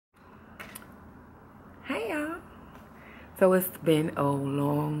So it's been a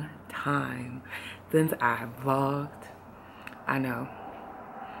long time since I vlogged. I know.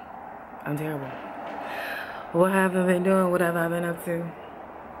 I'm terrible. What have I been doing? What have I been up to?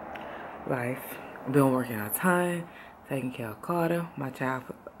 Life. I've been working a ton, taking care of Carter, my child,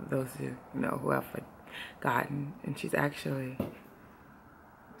 for those who know who I've forgotten. And she's actually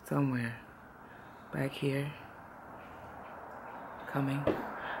somewhere back here. Coming.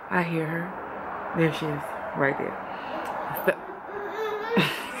 I hear her. There she is. Right there.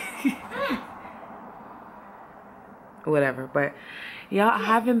 So, whatever, but y'all, I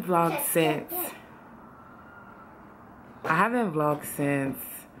haven't vlogged since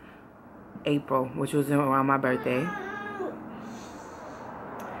April, which was around my birthday,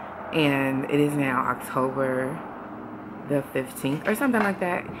 and it is now October the 15th or something like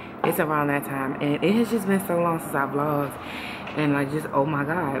that. It's around that time, and it has just been so long since I vlogged, and like, just oh my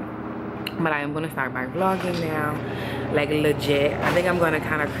god. But I am gonna start my vlogging now, like legit. I think I'm gonna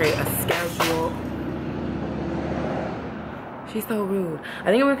kind of create a schedule. She's so rude. I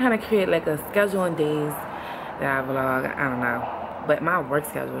think I'm gonna kind of create like a schedule on days that I vlog. I don't know, but my work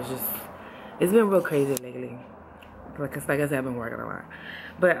schedule is just, it's been real crazy lately. Like I said, I've been working a lot,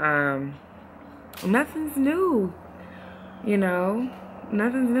 but nothing's new. You know,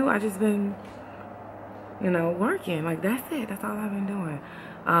 nothing's new. I just been, you know, working. Like, that's it. That's all I've been doing.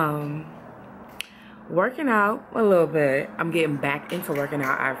 Working out a little bit. I'm getting back into working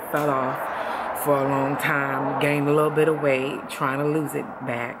out. I fell off for a long time, gained a little bit of weight, trying to lose it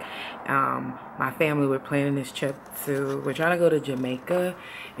back. My family, we're planning this trip we're trying to go to Jamaica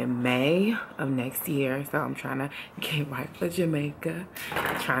in May of next year. So I'm trying to get right for Jamaica.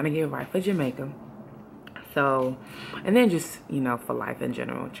 So, and then just, you know, for life in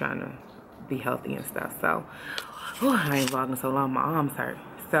general, trying to be healthy and stuff. So, I ain't vlogging so long, my arms hurt.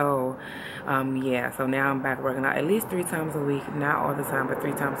 So, yeah, so now I'm back working out at least 3 times a week. Not all the time, but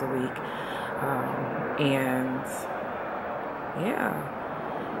 3 times a week. And,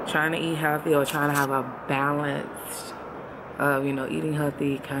 yeah, trying to eat healthy, or trying to have a balance of, you know, eating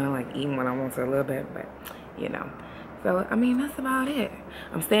healthy, kind of like eating when I want to a little bit, but, you know. So, I mean, that's about it.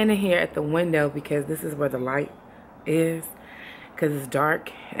 I'm standing here at the window because this is where the light is, because it's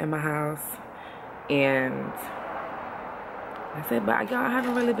dark in my house. And that's it. But y'all, I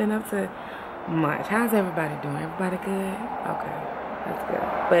haven't really been up to much. How's everybody doing? Everybody good? Okay, that's good.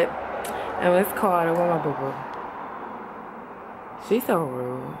 But, and it's Carter. Where my boo-boo? She's so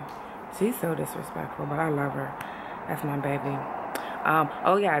rude. She's so disrespectful, but I love her. That's my baby.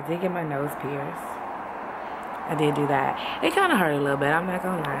 Oh yeah, I did get my nose pierced. I did do that. It kind of hurt a little bit. I'm not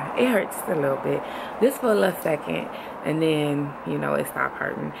gonna lie. It hurt just a little bit. Just for a little second. And then, you know, it stopped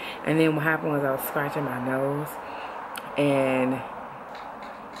hurting. And then what happened was I was scratching my nose and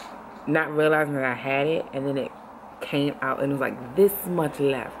not realizing that I had it. And then it came out and it was like this much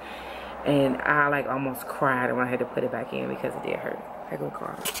left. And I like almost cried when I had to put it back in because it did hurt. I go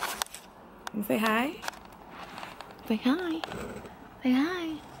cry. You say hi? Say hi. Say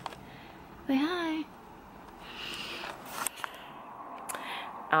hi. Say hi.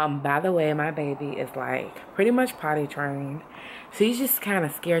 By the way, my baby is like pretty much potty trained. She's just kind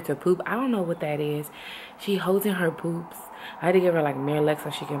of scared to poop. I don't know what that is. She holds in her poops. I had to give her like Miralax so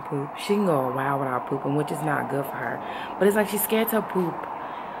she can poop. She can go a while without pooping, which is not good for her. But it's like she's scared to poop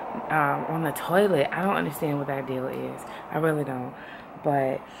on the toilet. I don't understand what that deal is. I really don't.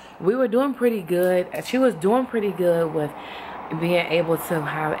 But we were doing pretty good. She was doing pretty good with being able to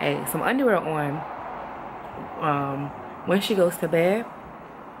have some underwear on when she goes to bed.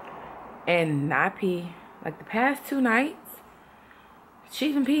 And not pee. Like the past 2 nights, she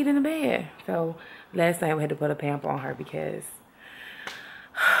even peed in the bed. So last night we had to put a pamper on her because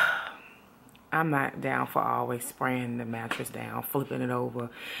I'm not down for always spraying the mattress down, flipping it over,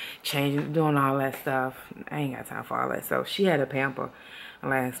 changing, doing all that stuff. I ain't got time for all that. So she had a pamper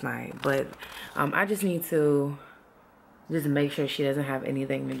last night. But I just need to just make sure she doesn't have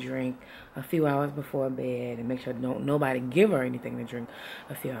anything to drink a few hours before bed, and make sure nobody give her anything to drink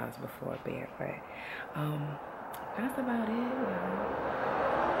a few hours before bed. But that's about it,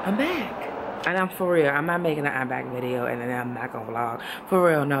 y'all. I'm back, and I'm for real. I'm not making an I'm back video and then I'm not gonna vlog. For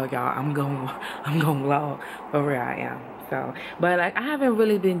real, no, y'all. I'm gonna vlog. For real, I am. So, but like, I haven't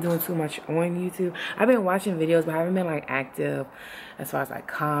really been doing too much on YouTube. I've been watching videos, but I haven't been like active as far as like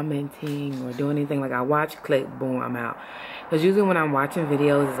commenting or doing anything. Like, I watch, click, boom, I'm out. Because usually when I'm watching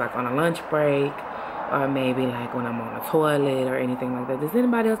videos, it's like on a lunch break, or maybe like when I'm on a toilet or anything like that. Does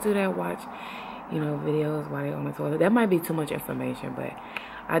anybody else do that? Watch, you know, videos while they're on the toilet? That might be too much information, but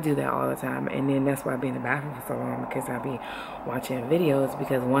I do that all the time. And then that's why I be in the bathroom for so long, because I be watching videos.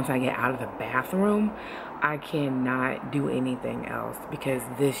 Because once I get out of the bathroom, I cannot do anything else, because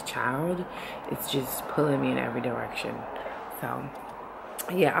this child is just pulling me in every direction. So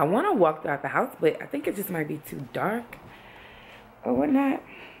yeah, I want to walk throughout the house, but I think it just might be too dark or whatnot.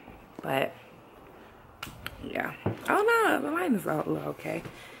 But yeah. Oh no, the light is all okay.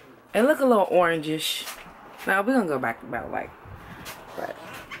 It look a little orangish. Now we're gonna go back about light. But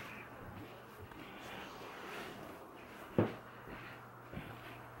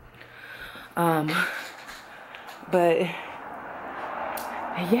but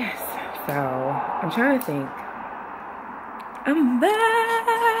yes, so I'm trying to think. I'm back.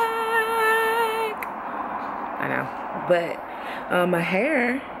 I know, but my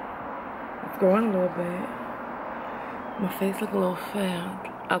hair is growing a little bit. My face look a little fat.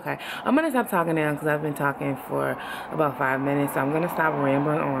 Okay, I'm gonna stop talking now because I've been talking for about 5 minutes. So I'm gonna stop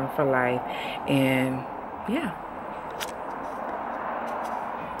rambling on for life, and yeah.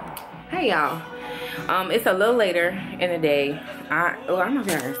 Hey y'all, it's a little later in the day. I don't know if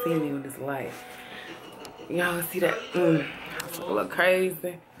y'all can see me with this light. Y'all see that? It's a little crazy.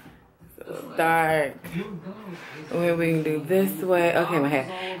 It's a little dark. When we can do this way. Okay, my hair.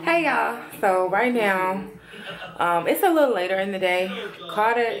 Hey y'all. So right now, it's a little later in the day.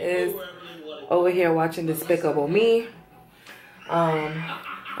 Carter is over here watching Despicable Me.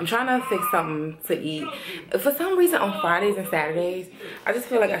 I'm trying to fix something to eat. For some reason on Fridays and Saturdays, I just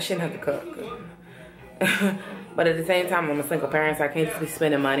feel like I shouldn't have to cook. But at the same time, I'm a single parent, so I can't just be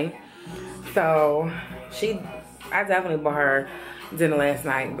spending money. So I definitely bought her dinner last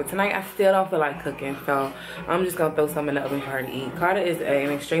night, but tonight I still don't feel like cooking, so I'm just gonna throw some in the oven for her to eat. Carter is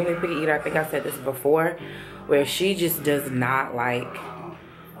an extremely picky eater. I think I said this before, where she just does not like,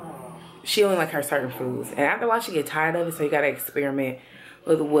 she only like her certain foods, and after a while she get tired of it, so you gotta experiment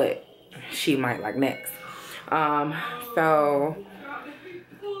with what she might like next. So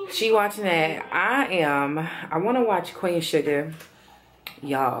she watching that. I want to watch Queen Sugar.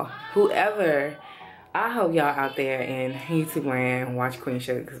 Y'all, whoever, I hope y'all out there in YouTube land watch Queen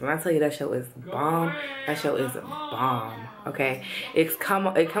Sugar, because when I tell you that show is bomb, that show is bomb. Okay, it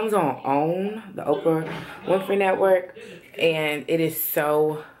comes on OWN, the Oprah Winfrey Network, and it is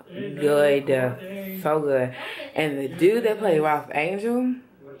so good, so good. And the dude that played Ralph Angel,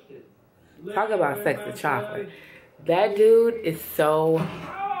 talk about sex with chocolate. That dude is so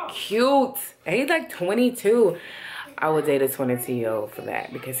cute, and he's like 22. I would date a 22-year-old for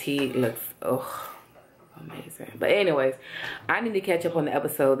that, because he looks amazing. But anyways, I need to catch up on the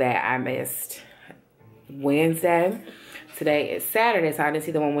episode that I missed Wednesday. Today is Saturday, so I didn't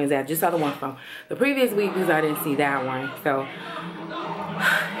see the one Wednesday. I just saw the one from the previous week because I didn't see that one. So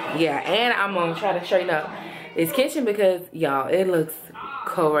yeah, and I'm gonna try to straighten up this kitchen because y'all, it looks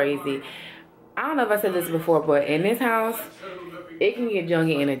crazy. I don't know if I said this before, but in this house, it can get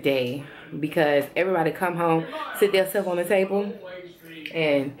junky in a day because everybody come home, sit their stuff on the table,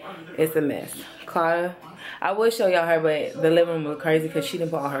 and it's a mess. Carter, I would show y'all her, but the living room was crazy because she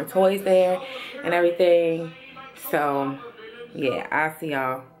didn't put all her toys there and everything. So yeah, I'll see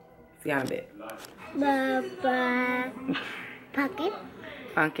y'all in a bit. Bye-bye. Pumpkin.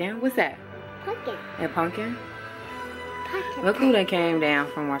 Pumpkin? What's that? Pumpkin. A pumpkin? Pumpkin. Look who done came down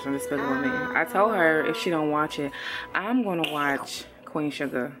from watching Despicable Me. I told her if she don't watch it, I'm gonna watch Queen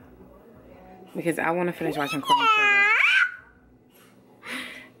Sugar, because I want to finish watching Queen Sugar.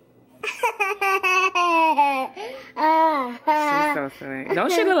 She's so silly.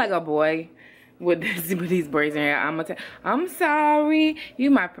 Don't she look like a boy with these braids in hair? I'm sorry.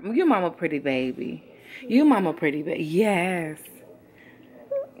 You mama pretty baby. You mama pretty baby. Yes.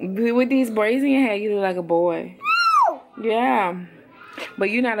 With these braids in your hair, you look like a boy. Yeah.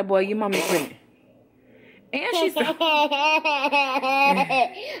 But you're not a boy. You mama pretty. And she's so...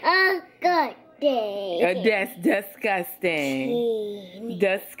 Oh, good day. That's disgusting.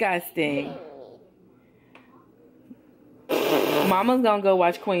 Disgusting. Mama's gonna go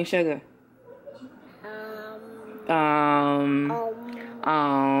watch Queen Sugar.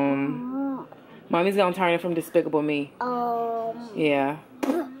 Mommy's gonna turn it from Despicable Me. Yeah.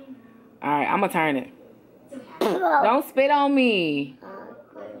 Alright, I'm gonna turn it. Don't spit on me.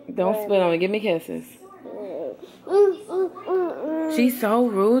 Don't spit on me. Give me kisses. She's so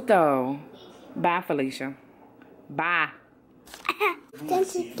rude though. Bye, Felicia. Bye. Are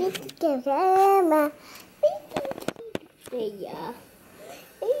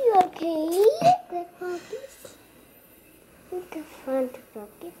you okay? Good puppies. Good fun to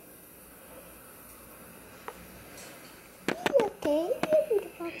puppy. Are you okay?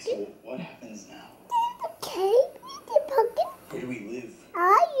 So what happens now? Okay, pumpkin. Where do we live?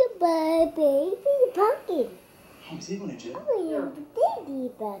 Are baby pumpkin. Is he going to jail? Oh, yeah, the baby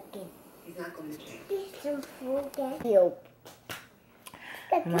pumpkin. He's not going to jail. There's some food that help.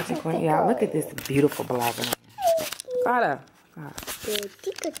 Y'all, look at this beautiful black one. Carter.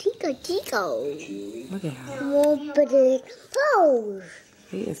 Tico. Look at him. Oh.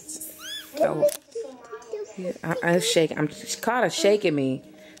 He is so. I'm shaking. Carter shaking me.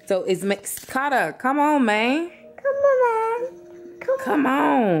 So it's Carter. Come on, man. Come on, man. Come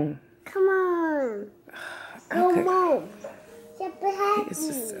on. Come on. Okay. Come on. He is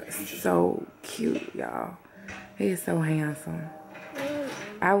just so cute, y'all. He is so handsome.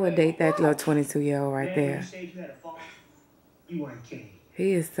 I would date that little 22-year-old right there. You weren't kidding.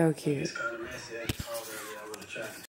 He is so cute.